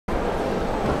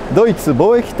ドイツ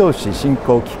貿易投資振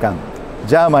興機関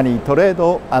ジャーマニートレー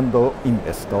ド&イン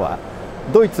ベストは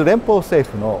ドイツ連邦政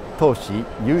府の投資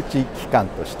誘致機関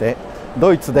として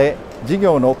ドイツで事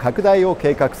業の拡大を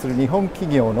計画する日本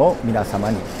企業の皆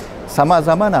様にさま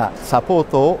ざまなサポー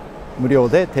トを無料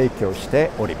で提供し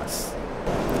ております。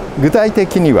具体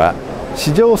的には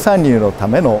市場参入のた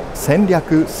めの戦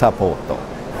略サポート、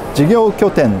事業拠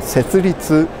点設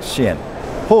立支援、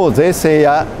法税制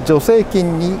や助成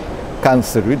金に関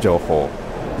する情報、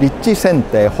立地選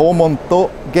定訪問と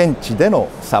現地での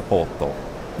サポート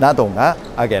などが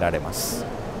挙げられます。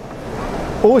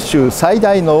欧州最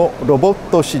大のロボッ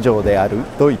ト市場である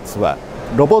ドイツは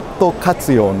ロボット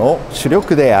活用の主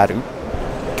力である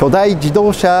巨大自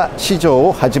動車市場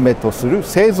をはじめとする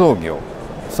製造業、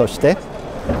そして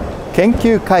研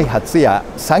究開発や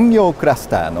産業クラス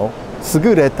ターの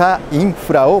優れたイン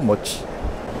フラを持ち、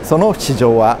その市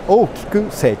場は大きく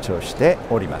成長して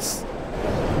おります。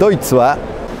ドイツは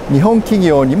日本企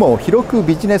業にも広く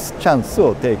ビジネスチャンス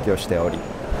を提供しており、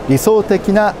理想的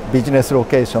なビジネスロ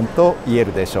ケーションと言え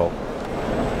るでしょ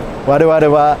う。我々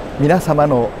は皆様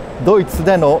のドイツ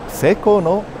での成功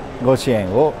のご支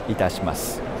援をいたしま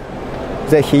す。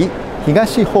ぜひ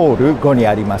東ホール5に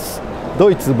あります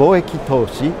ドイツ貿易投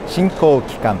資振興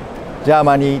機関ジャー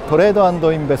マニートレー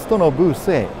ド&インベストのブー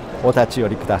スへお立ち寄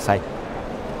りください。